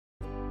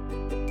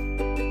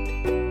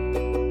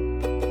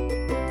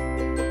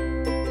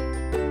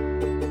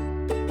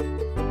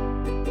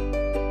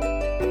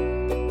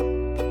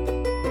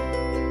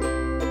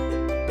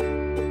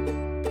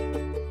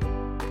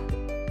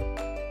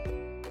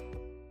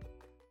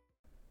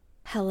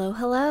Hello,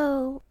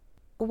 hello.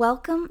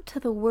 Welcome to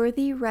the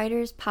Worthy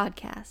Writers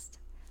Podcast.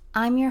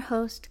 I'm your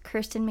host,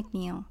 Kirsten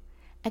McNeil,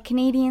 a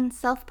Canadian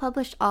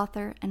self-published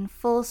author and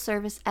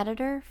full-service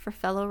editor for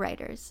fellow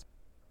writers.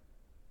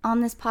 On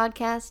this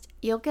podcast,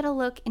 you'll get a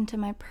look into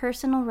my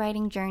personal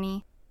writing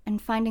journey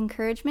and find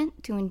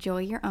encouragement to enjoy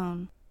your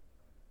own.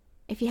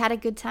 If you had a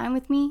good time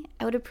with me,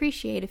 I would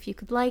appreciate if you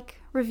could like,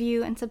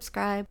 review, and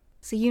subscribe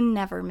so you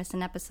never miss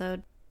an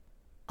episode.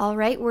 All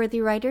right, Worthy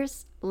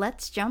Writers,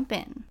 let's jump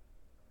in.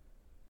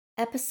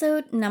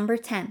 Episode number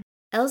 10,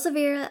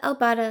 Elzevira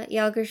Albada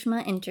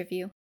Jalgersma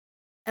interview.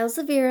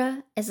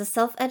 Elzevira is a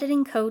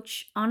self-editing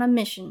coach on a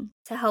mission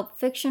to help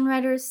fiction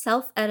writers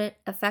self-edit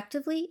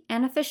effectively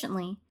and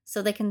efficiently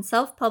so they can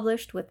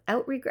self-publish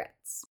without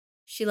regrets.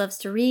 She loves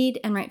to read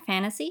and write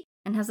fantasy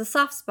and has a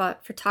soft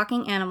spot for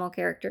talking animal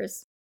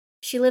characters.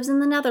 She lives in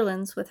the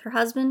Netherlands with her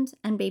husband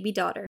and baby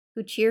daughter,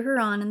 who cheer her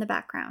on in the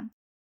background.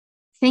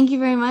 Thank you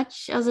very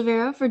much,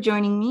 Elzevira, for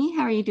joining me.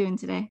 How are you doing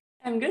today?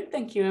 I'm good,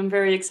 thank you. I'm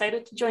very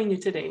excited to join you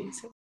today.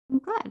 I'm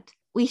glad.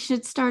 We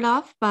should start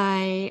off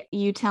by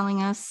you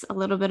telling us a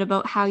little bit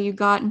about how you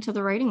got into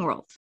the writing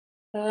world.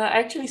 I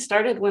actually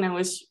started when I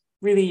was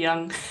really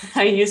young.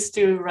 I used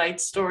to write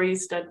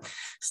stories that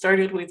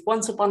started with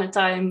Once Upon a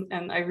Time,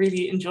 and I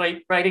really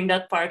enjoyed writing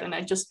that part. And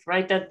I just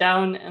write that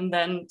down and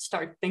then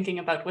start thinking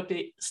about what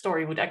the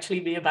story would actually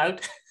be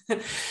about.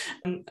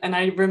 And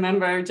I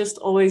remember just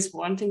always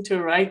wanting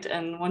to write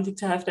and wanting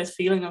to have that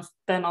feeling of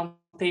pen on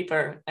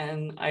paper.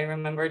 And I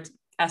remembered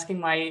asking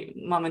my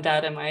mom and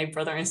dad and my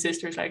brother and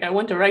sisters, like, I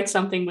want to write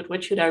something, but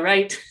what should I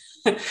write?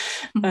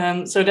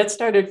 So that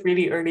started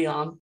really early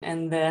on.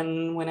 And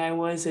then when I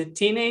was a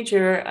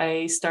teenager,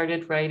 I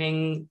started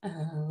writing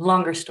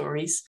longer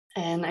stories.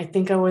 And I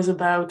think I was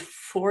about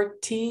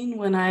 14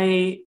 when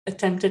I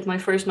attempted my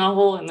first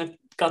novel, and it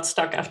got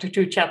stuck after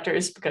 2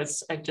 chapters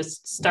because I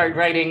just started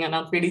writing and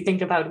not really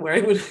think about where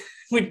it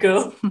would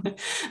go.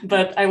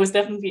 But I was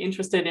definitely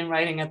interested in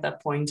writing at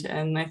that point.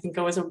 And I think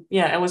I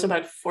was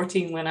about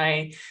 14 when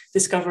I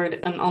discovered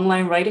an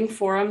online writing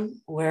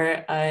forum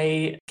where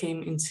I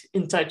came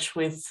in touch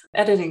with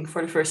editing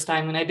for the first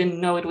time. And I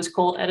didn't know it was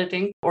called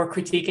editing or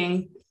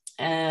critiquing.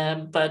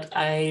 But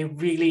I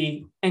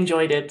really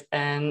enjoyed it.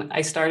 And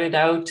I started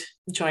out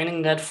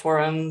joining that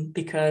forum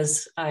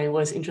because I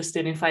was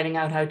interested in finding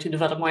out how to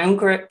develop my own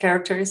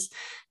characters.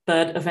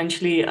 But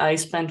eventually I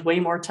spent way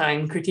more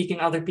time critiquing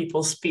other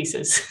people's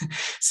pieces.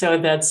 So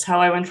that's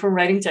how I went from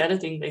writing to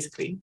editing,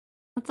 basically.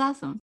 That's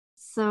awesome.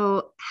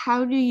 So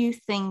how do you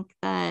think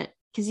that,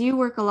 because you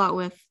work a lot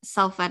with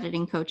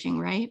self-editing coaching,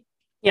 right?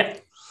 Yeah.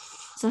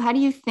 So how do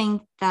you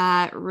think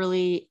that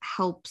really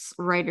helps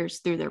writers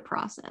through their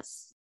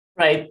process?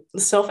 Right.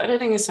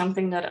 Self-editing is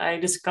something that I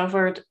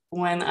discovered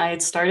when I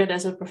had started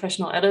as a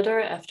professional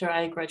editor after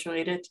I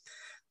graduated.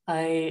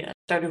 I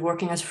started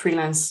working as a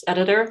freelance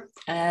editor,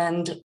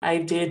 and I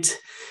did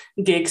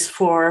gigs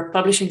for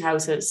publishing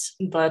houses,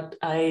 but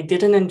I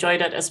didn't enjoy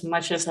that as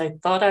much as I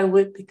thought I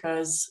would,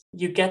 because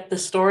you get the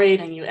story,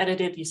 then you edit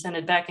it, you send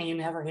it back, and you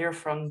never hear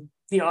from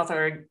the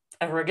author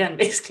ever again,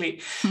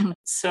 basically.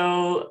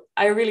 So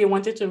I really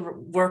wanted to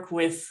work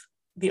with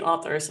the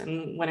authors.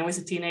 And when I was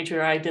a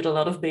teenager, I did a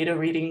lot of beta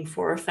reading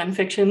for fan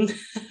fiction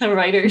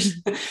writers.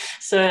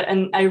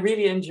 And I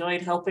really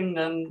enjoyed helping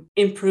them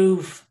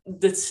improve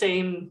the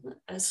same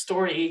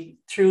story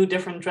through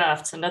different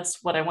drafts. And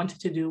that's what I wanted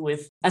to do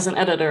as an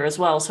editor as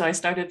well. So I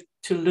started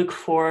to look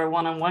for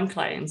one-on-one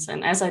clients.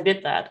 And as I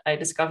did that, I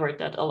discovered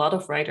that a lot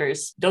of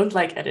writers don't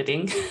like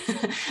editing,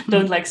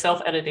 don't like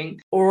self-editing,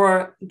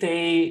 or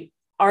they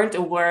aren't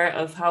aware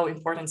of how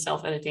important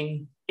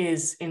self-editing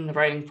is in the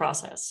writing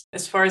process.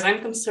 As far as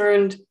I'm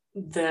concerned,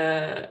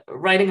 the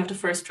writing of the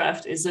first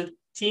draft is a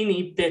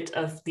teeny bit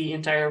of the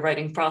entire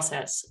writing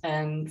process.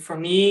 And for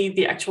me,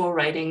 the actual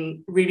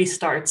writing really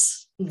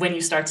starts when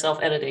you start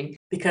self-editing,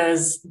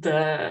 because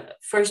the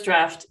first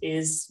draft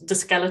is the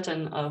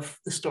skeleton of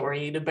the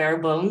story, the bare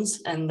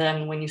bones. And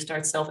then when you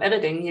start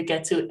self-editing, you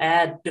get to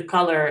add the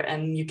color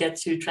and you get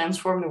to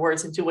transform the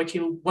words into what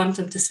you want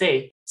them to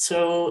say.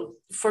 So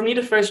for me,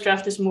 the first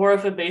draft is more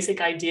of a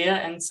basic idea,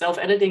 and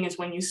self-editing is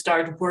when you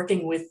start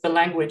working with the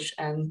language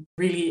and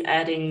really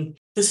adding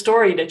the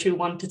story that you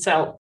want to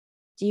tell.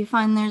 Do you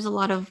find there's a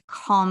lot of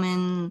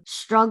common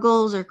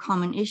struggles or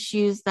common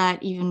issues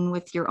that even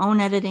with your own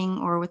editing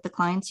or with the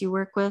clients you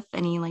work with,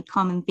 any like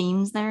common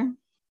themes there?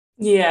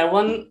 Yeah,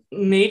 one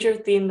major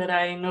theme that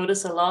I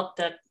notice a lot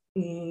that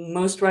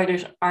most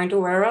writers aren't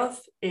aware of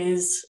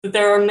is that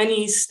there are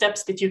many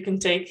steps that you can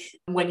take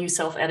when you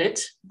self-edit,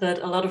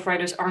 but a lot of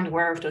writers aren't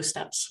aware of those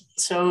steps.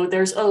 So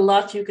there's a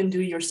lot you can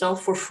do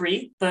yourself for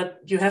free, but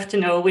you have to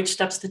know which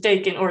steps to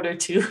take in order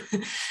to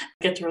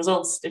get the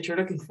results that you're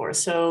looking for.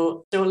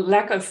 So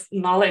lack of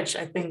knowledge,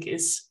 I think,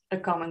 is a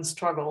common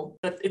struggle,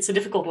 but it's a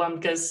difficult one,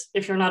 because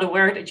if you're not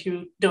aware that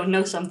you don't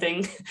know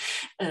something,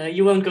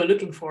 you won't go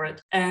looking for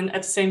it. And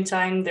at the same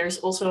time, there's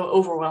also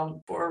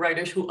overwhelm for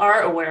writers who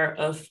are aware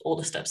of all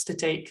the steps to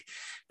take,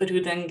 but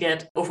who then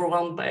get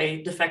overwhelmed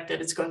by the fact that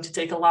it's going to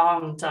take a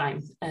long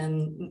time.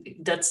 And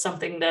that's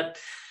something that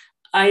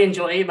I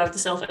enjoy about the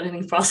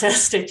self-editing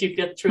process that you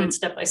get through it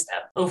step by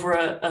step over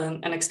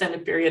an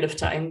extended period of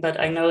time. But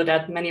I know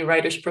that many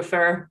writers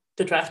prefer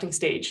the drafting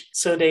stage.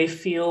 So they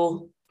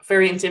feel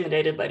very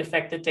intimidated by the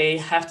fact that they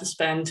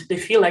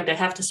feel like they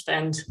have to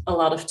spend a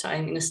lot of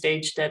time in a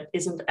stage that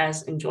isn't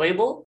as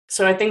enjoyable.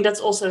 So I think that's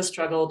also a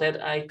struggle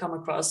that I come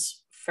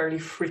across fairly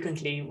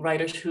frequently,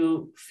 writers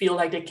who feel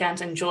like they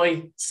can't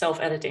enjoy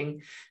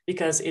self-editing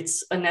because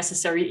it's a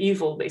necessary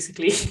evil,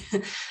 basically,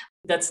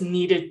 that's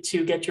needed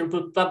to get your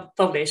book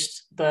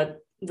published, but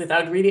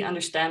without really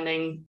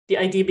understanding the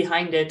idea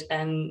behind it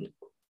and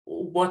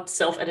what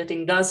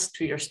self-editing does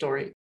to your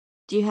story.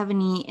 Do you have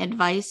any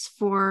advice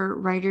for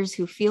writers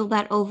who feel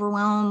that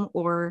overwhelm,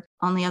 or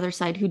on the other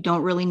side, who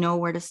don't really know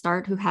where to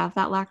start, who have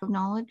that lack of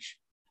knowledge?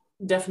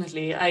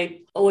 Definitely.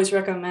 I always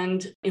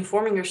recommend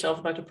informing yourself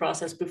about the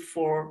process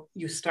before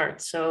you start.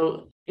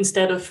 So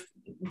instead of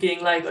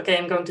being like, okay,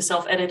 I'm going to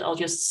self-edit, I'll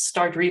just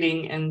start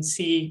reading and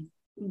see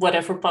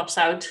whatever pops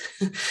up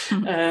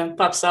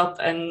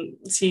and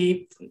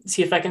see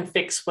if I can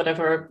fix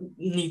whatever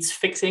needs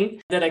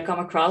fixing that I come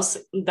across.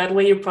 That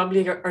way you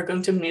probably are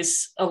going to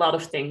miss a lot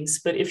of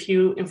things. But if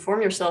you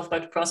inform yourself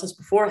about the process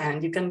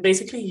beforehand, you can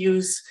basically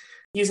use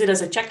it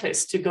as a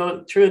checklist to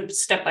go through it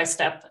step by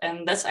step.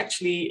 And that's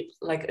actually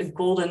like a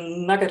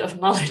golden nugget of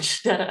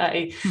knowledge that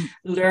I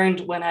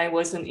learned when I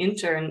was an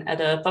intern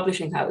at a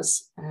publishing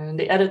house. And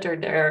the editor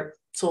there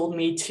told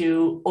me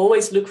to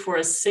always look for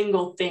a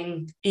single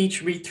thing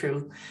each read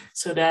through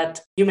so that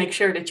you make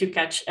sure that you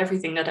catch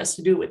everything that has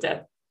to do with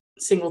that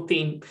single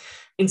theme,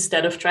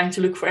 instead of trying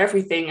to look for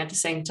everything at the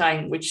same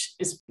time, which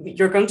is,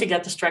 you're going to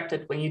get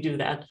distracted when you do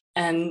that.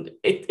 And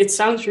it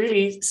sounds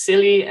really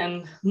silly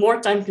and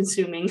more time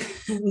consuming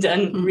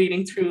than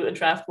reading through a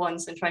draft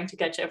once and trying to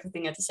catch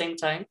everything at the same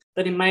time.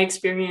 But in my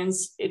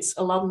experience, it's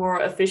a lot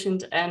more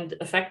efficient and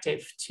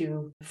effective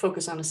to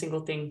focus on a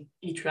single thing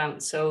each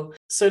round. So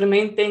the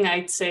main thing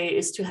I'd say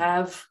is to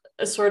have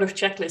a sort of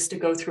checklist to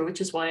go through,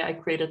 which is why I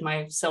created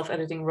my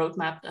self-editing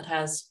roadmap that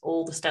has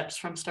all the steps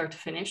from start to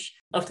finish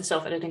of the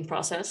self-editing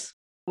process.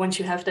 Once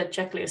you have that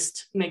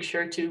checklist, make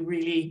sure to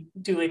really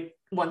do it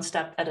one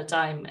step at a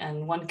time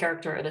and one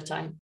character at a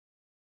time.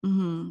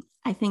 Mm-hmm.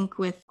 I think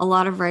with a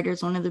lot of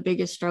writers, one of the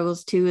biggest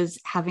struggles too is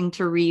having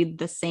to read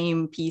the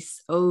same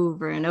piece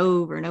over and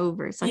over and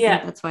over. So I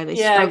think that's why they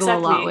struggle a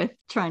lot with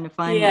trying to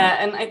find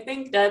that. And I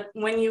think that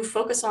when you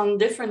focus on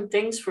different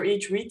things for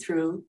each read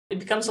through, it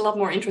becomes a lot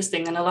more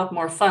interesting and a lot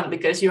more fun,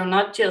 because you're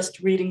not just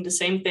reading the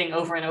same thing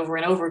over and over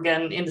and over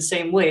again in the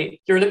same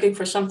way. You're looking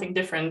for something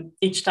different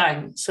each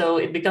time. So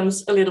it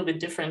becomes a little bit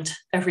different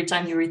every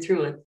time you read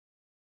through it.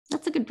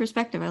 That's a good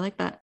perspective. I like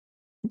that.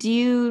 Do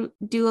you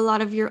do a lot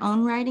of your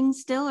own writing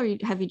still, or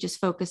have you just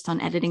focused on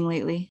editing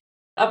lately?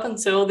 Up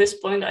until this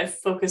point, I've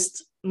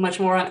focused much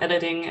more on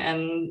editing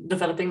and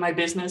developing my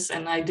business,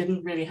 and I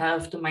didn't really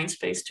have the mind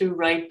space to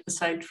write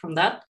aside from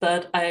that.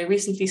 But I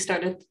recently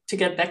started to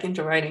get back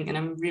into writing, and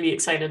I'm really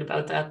excited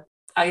about that.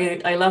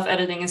 I love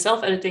editing and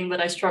self-editing, but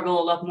I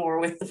struggle a lot more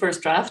with the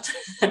first draft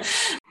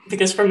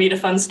because for me, the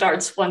fun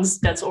starts once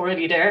that's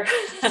already there.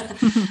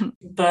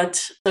 But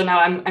so now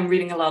I'm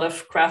reading a lot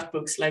of craft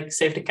books like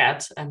Save the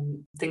Cat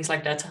and things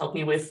like that to help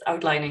me with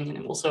outlining. And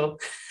I'm also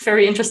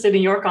very interested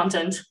in your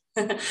content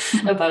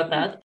about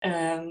that.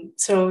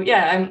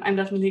 I'm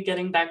definitely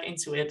getting back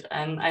into it.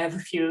 And I have a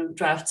few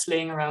drafts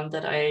laying around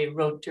that I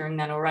wrote during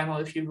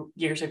NaNoWriMo a few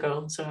years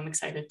ago. So I'm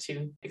excited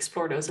to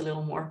explore those a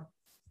little more.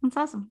 That's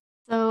awesome.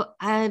 So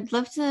I'd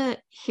love to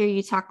hear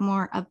you talk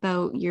more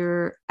about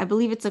your, I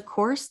believe it's a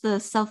course, the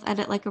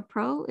Self-Edit Like a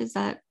Pro. Is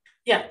that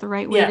the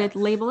right way to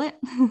label it?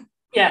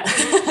 Yeah.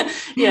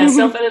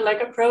 Self-Edit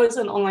Like a Pro is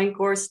an online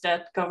course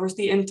that covers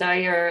the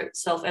entire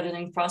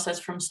self-editing process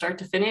from start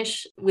to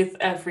finish with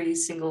every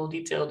single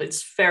detail.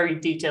 It's very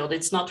detailed.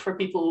 It's not for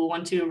people who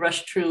want to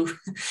rush through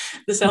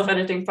the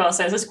self-editing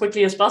process as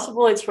quickly as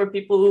possible. It's for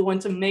people who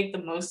want to make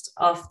the most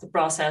of the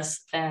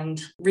process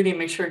and really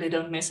make sure they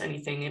don't miss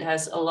anything. It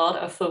has a lot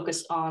of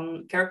focus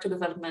on character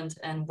development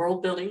and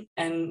world building,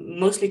 and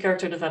mostly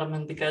character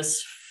development,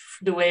 because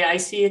the way I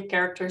see it,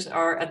 characters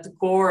are at the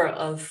core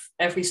of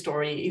every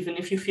story. Even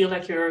if you feel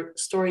like your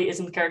story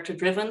isn't character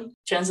driven,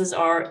 chances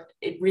are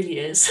it really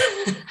is.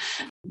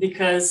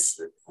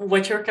 Because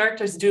what your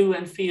characters do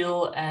and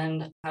feel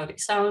and how they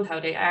sound,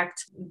 how they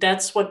act,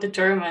 that's what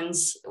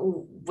determines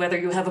whether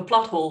you have a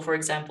plot hole, for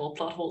example.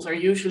 Plot holes are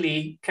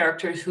usually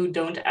characters who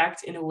don't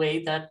act in a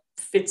way that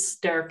fits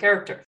their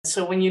character.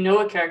 So when you know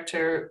a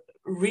character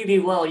really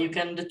well, you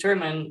can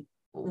determine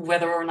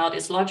whether or not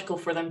it's logical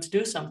for them to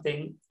do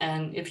something.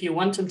 And if you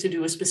want them to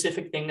do a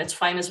specific thing, that's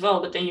fine as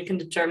well. But then you can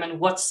determine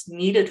what's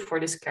needed for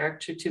this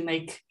character to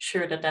make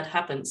sure that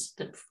happens,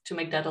 to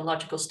make that a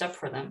logical step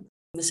for them.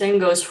 The same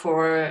goes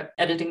for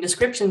editing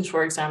descriptions,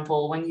 for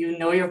example. When you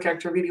know your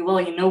character really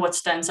well, you know what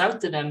stands out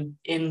to them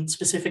in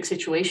specific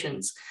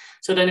situations.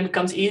 So then it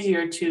becomes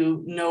easier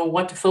to know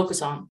what to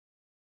focus on.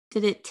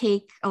 Did it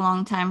take a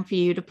long time for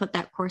you to put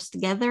that course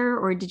together,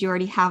 or did you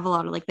already have a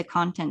lot of the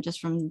content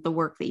just from the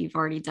work that you've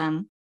already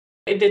done?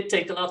 It did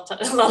take a lot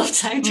of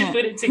time to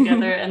put it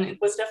together. And it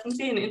was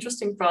definitely an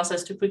interesting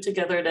process to put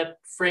together that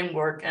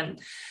framework. And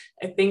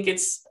I think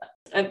it's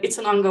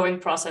an ongoing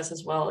process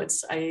as well.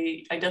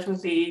 I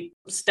definitely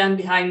stand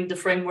behind the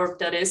framework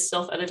that is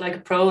Self-Edit Like a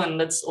Pro. And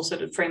that's also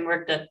the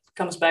framework that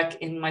comes back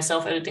in my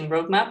self-editing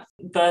roadmap.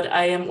 But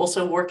I am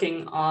also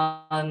working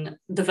on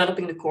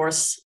developing the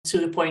course to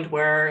the point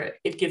where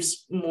it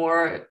gives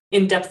more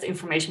in-depth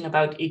information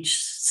about each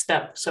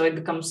step. So it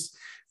becomes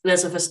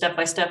less of a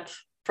step-by-step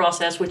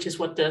process, which is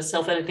what the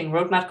self-editing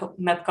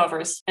roadmap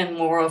covers, and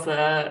more of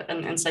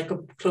an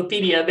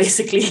encyclopedia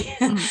basically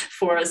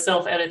for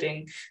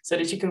self-editing, so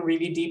that you can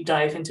really deep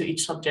dive into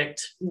each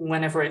subject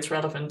whenever it's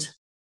relevant.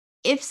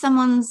 If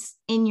someone's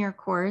in your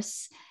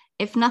course,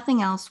 if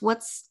nothing else,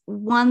 what's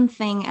one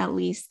thing at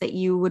least that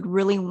you would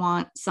really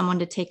want someone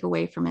to take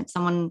away from it?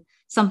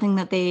 Something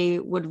that they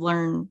would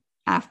learn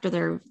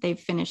after they've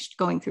finished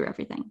going through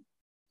everything?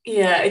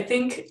 Yeah, I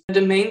think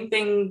the main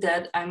thing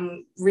that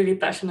I'm really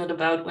passionate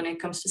about when it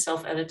comes to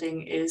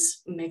self-editing is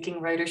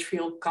making writers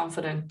feel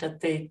confident that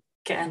they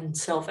can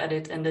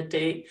self-edit and that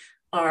they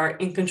are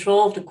in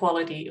control of the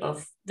quality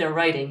of their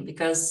writing,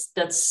 because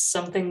that's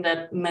something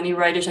that many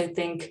writers, I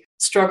think,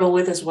 struggle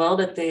with as well,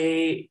 that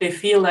they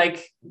feel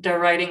like their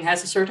writing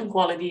has a certain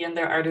quality and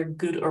they're either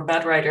good or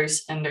bad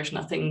writers and there's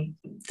nothing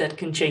that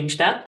can change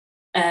that.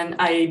 And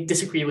I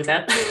disagree with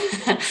that.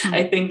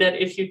 I think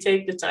that if you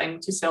take the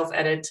time to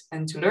self-edit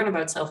and to learn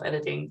about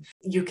self-editing,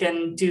 you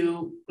can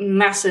do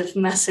massive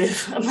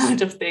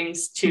amount of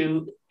things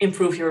to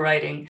improve your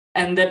writing.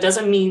 And that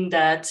doesn't mean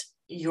that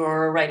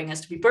your writing has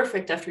to be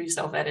perfect after you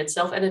self-edit.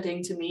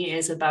 Self-editing to me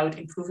is about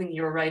improving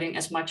your writing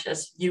as much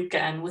as you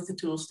can with the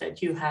tools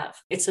that you have.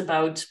 It's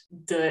about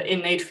the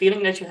innate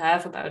feeling that you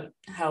have about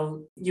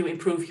how you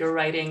improve your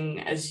writing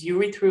as you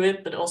read through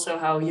it, but also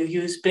how you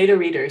use beta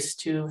readers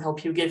to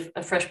help you give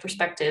a fresh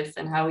perspective,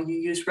 and how you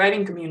use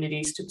writing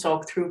communities to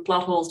talk through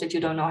plot holes that you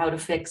don't know how to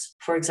fix,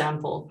 for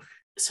example.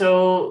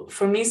 So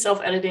for me,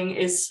 self-editing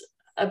is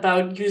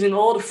about using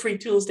all the free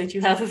tools that you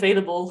have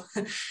available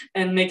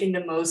and making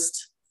the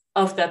most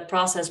of that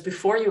process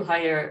before you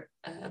hire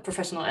a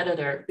professional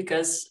editor,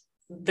 because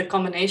the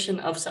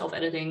combination of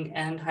self-editing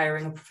and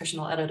hiring a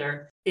professional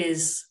editor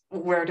is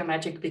where the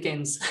magic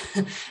begins.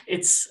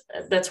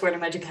 That's where the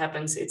magic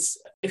happens.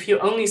 If you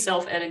only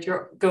self-edit,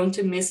 you're going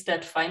to miss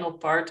that final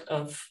part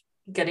of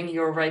getting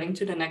your writing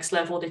to the next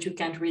level that you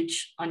can't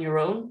reach on your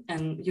own,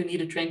 and you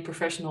need a trained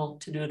professional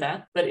to do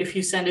that. But if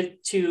you send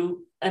it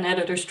to an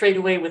editor straight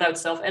away without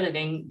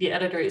self-editing, the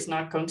editor is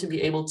not going to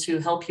be able to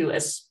help you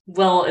as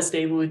well as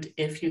they would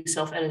if you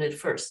self-edited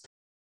first.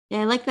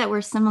 Yeah, I like that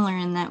we're similar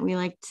in that we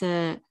like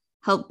to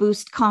help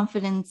boost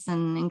confidence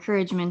and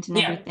encouragement and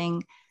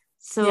everything.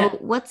 So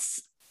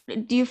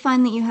do you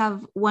find that you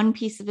have one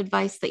piece of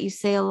advice that you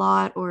say a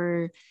lot,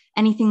 or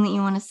anything that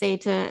you want to say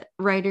to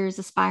writers,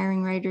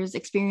 aspiring writers,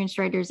 experienced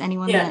writers,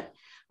 anyone that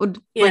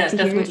would like to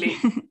definitely.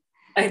 hear it?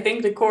 I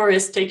think the core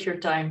is take your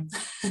time.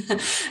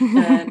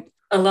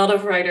 A lot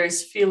of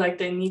writers feel like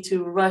they need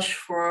to rush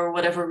for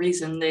whatever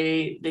reason.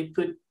 They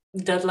put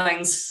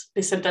deadlines,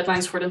 they set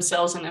deadlines for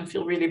themselves and then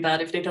feel really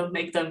bad if they don't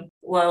make them.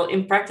 Well,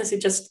 in practice,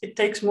 it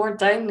takes more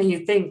time than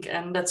you think,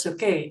 and that's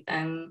okay.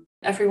 And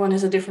everyone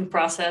has a different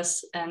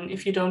process. And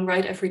if you don't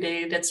write every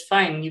day, that's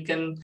fine. You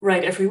can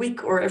write every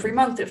week or every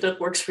month if that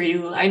works for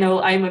you. I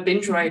know I'm a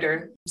binge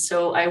writer,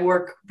 so I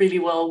work really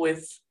well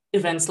with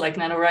events like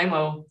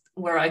NaNoWriMo,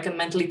 where I can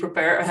mentally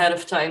prepare ahead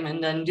of time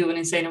and then do an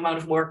insane amount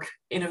of work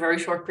in a very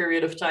short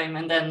period of time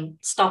and then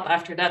stop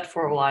after that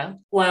for a while.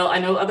 While I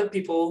know other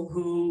people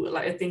who,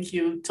 like, I think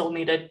you told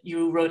me that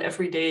you wrote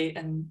every day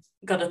and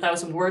got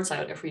 1,000 words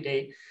out every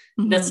day.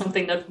 Mm-hmm. That's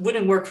something that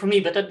wouldn't work for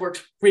me, but that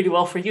works really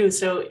well for you.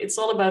 So it's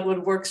all about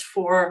what works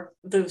for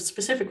the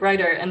specific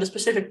writer and the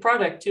specific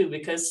product too,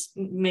 because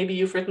maybe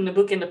you've written a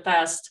book in the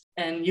past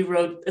and you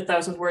wrote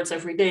 1,000 words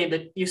every day,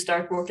 but you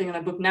start working on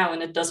a book now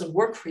and it doesn't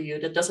work for you.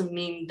 That doesn't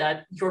mean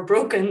that you're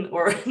broken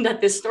or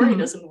that this story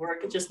doesn't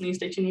work. It just means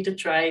that you need to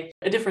try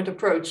a different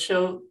approach.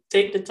 So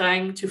take the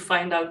time to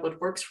find out what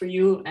works for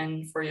you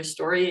and for your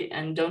story,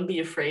 and don't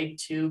be afraid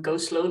to go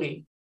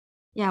slowly.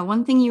 Yeah,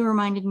 one thing you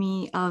reminded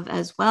me of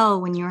as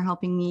well when you were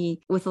helping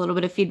me with a little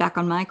bit of feedback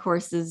on my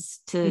course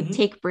is to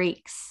take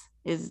breaks.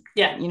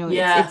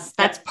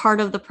 That's part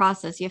of the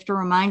process. You have to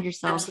remind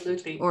yourself.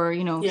 Absolutely. Or,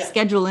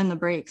 schedule in the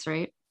breaks,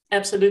 right?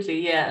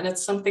 Absolutely, yeah. And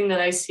it's something that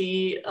I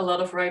see a lot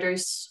of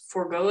writers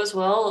forego as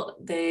well.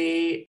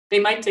 They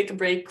might take a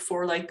break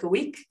for like a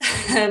week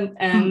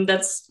and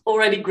that's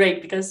already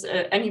great, because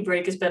any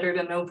break is better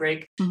than no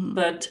break. Mm-hmm.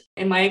 But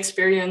in my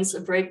experience,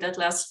 a break that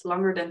lasts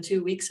longer than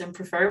 2 weeks and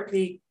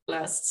preferably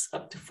lasts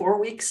up to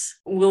 4 weeks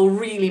will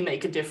really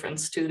make a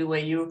difference to the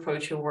way you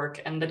approach your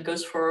work. And that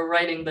goes for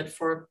writing, but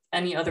for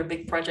any other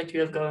big project you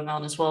have going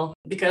on as well,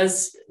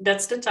 because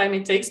that's the time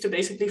it takes to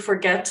basically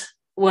forget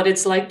what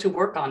it's like to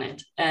work on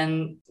it.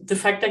 And the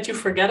fact that you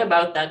forget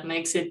about that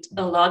makes it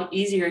a lot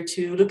easier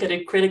to look at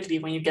it critically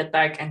when you get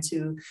back and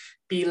to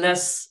be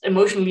less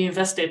emotionally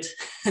invested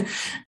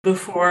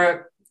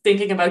before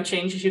thinking about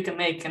changes you can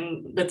make.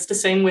 And that's the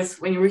same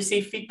with when you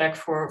receive feedback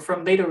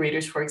from beta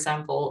readers, for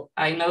example.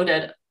 I know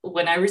that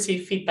when I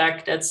receive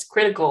feedback that's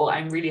critical,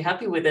 I'm really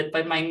happy with it,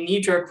 but my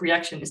knee-jerk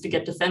reaction is to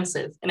get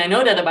defensive. And I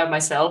know that about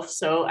myself,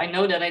 so I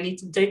know that I need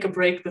to take a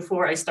break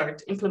before I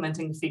start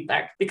implementing the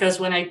feedback.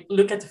 Because when I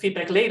look at the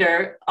feedback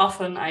later,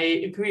 often I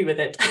agree with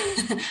it,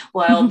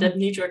 while that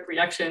knee-jerk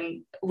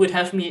reaction would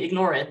have me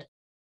ignore it.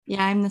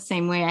 Yeah, I'm the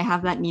same way. I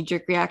have that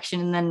knee-jerk reaction.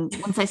 And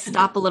then once I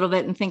stop a little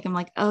bit and think, I'm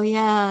like, oh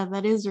yeah,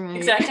 that is right.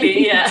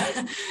 Exactly.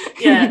 Yeah.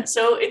 Yeah.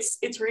 So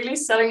it's really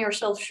selling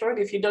yourself short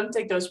if you don't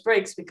take those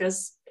breaks,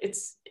 because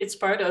it's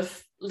part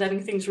of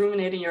letting things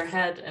ruminate in your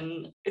head.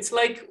 And it's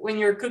like when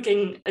you're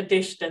cooking a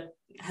dish that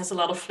has a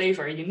lot of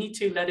flavor, you need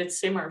to let it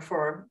simmer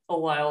for a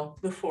while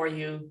before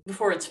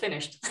it's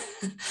finished.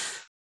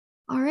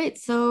 All right,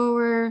 so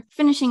we're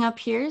finishing up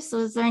here. So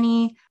is there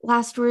any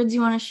last words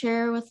you want to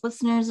share with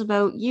listeners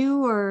about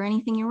you or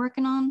anything you're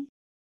working on?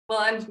 Well,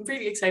 I'm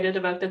really excited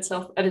about that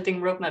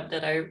self-editing roadmap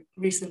that I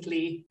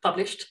recently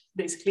published,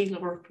 basically,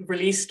 or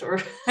released, or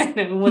I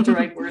don't know what the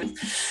right word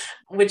is,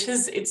 which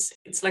is,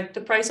 it's like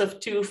the price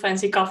of 2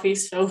 fancy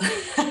coffees. So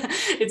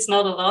it's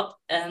not a lot.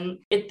 And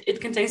it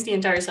contains the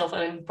entire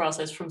self-editing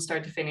process from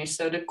start to finish.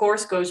 So the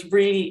course goes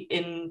really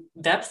in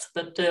depth,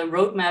 but the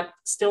roadmap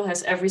still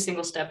has every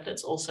single step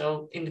that's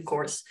also in the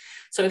course.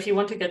 So if you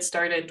want to get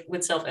started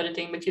with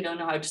self-editing, but you don't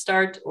know how to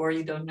start, or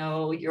you don't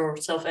know you're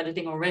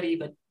self-editing already,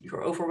 but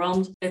you're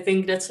overwhelmed, I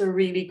think that's a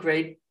really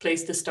great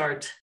place to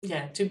start.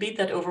 Yeah, to beat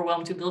that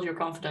overwhelm, to build your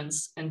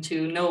confidence, and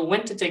to know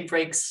when to take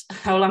breaks,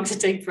 how long to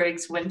take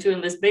breaks, when to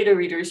enlist beta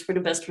readers for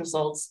the best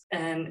results.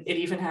 And it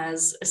even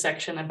has a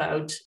section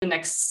about the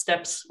next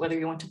steps, whether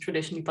you want to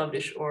traditionally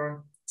publish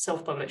or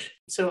self-publish.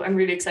 So I'm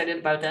really excited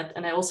about that.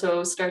 And I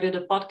also started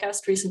a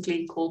podcast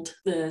recently called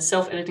the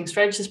Self-Editing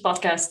Strategist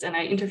Podcast, and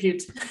I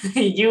interviewed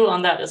you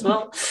on that as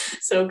well.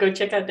 So go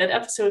check out that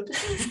episode.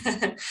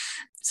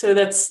 So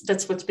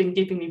that's what's been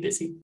keeping me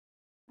busy.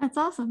 That's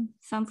awesome.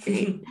 Sounds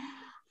great.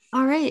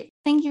 All right.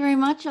 Thank you very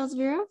much,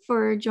 Elzevira,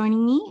 for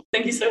joining me.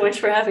 Thank you so much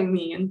for having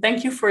me. And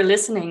thank you for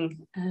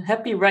listening.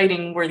 Happy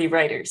writing, worthy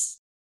writers.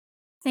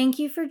 Thank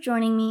you for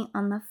joining me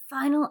on the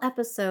final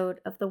episode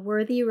of the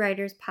Worthy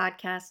Writers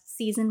Podcast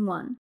Season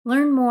 1.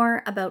 Learn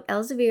more about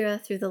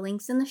Elzevira through the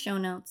links in the show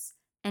notes,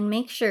 and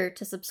make sure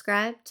to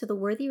subscribe to the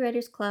Worthy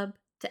Writers Club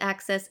to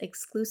access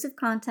exclusive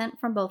content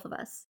from both of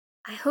us.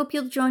 I hope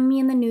you'll join me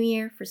in the new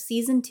year for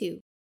Season 2.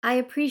 I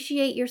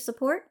appreciate your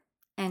support,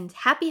 and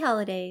happy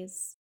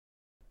holidays!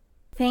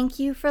 Thank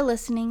you for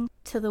listening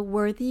to the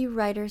Worthy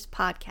Writers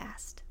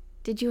Podcast.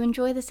 Did you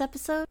enjoy this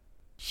episode?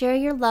 Share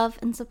your love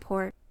and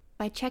support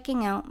by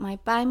checking out my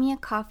Buy Me a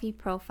Coffee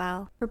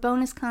profile for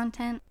bonus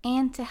content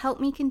and to help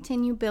me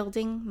continue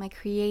building my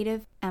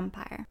creative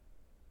empire.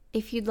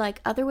 If you'd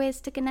like other ways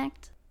to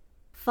connect,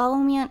 follow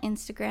me on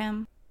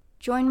Instagram,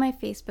 join my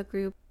Facebook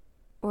group,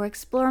 or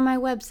explore my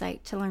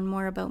website to learn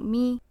more about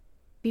me,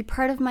 be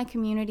part of my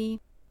community,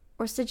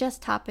 or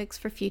suggest topics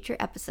for future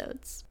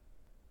episodes.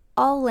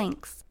 All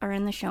links are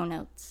in the show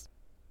notes.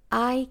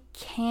 I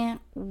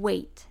can't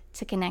wait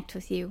to connect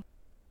with you.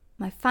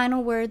 My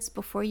final words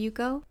before you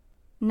go: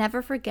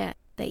 never forget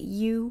that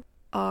you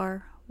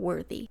are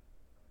worthy.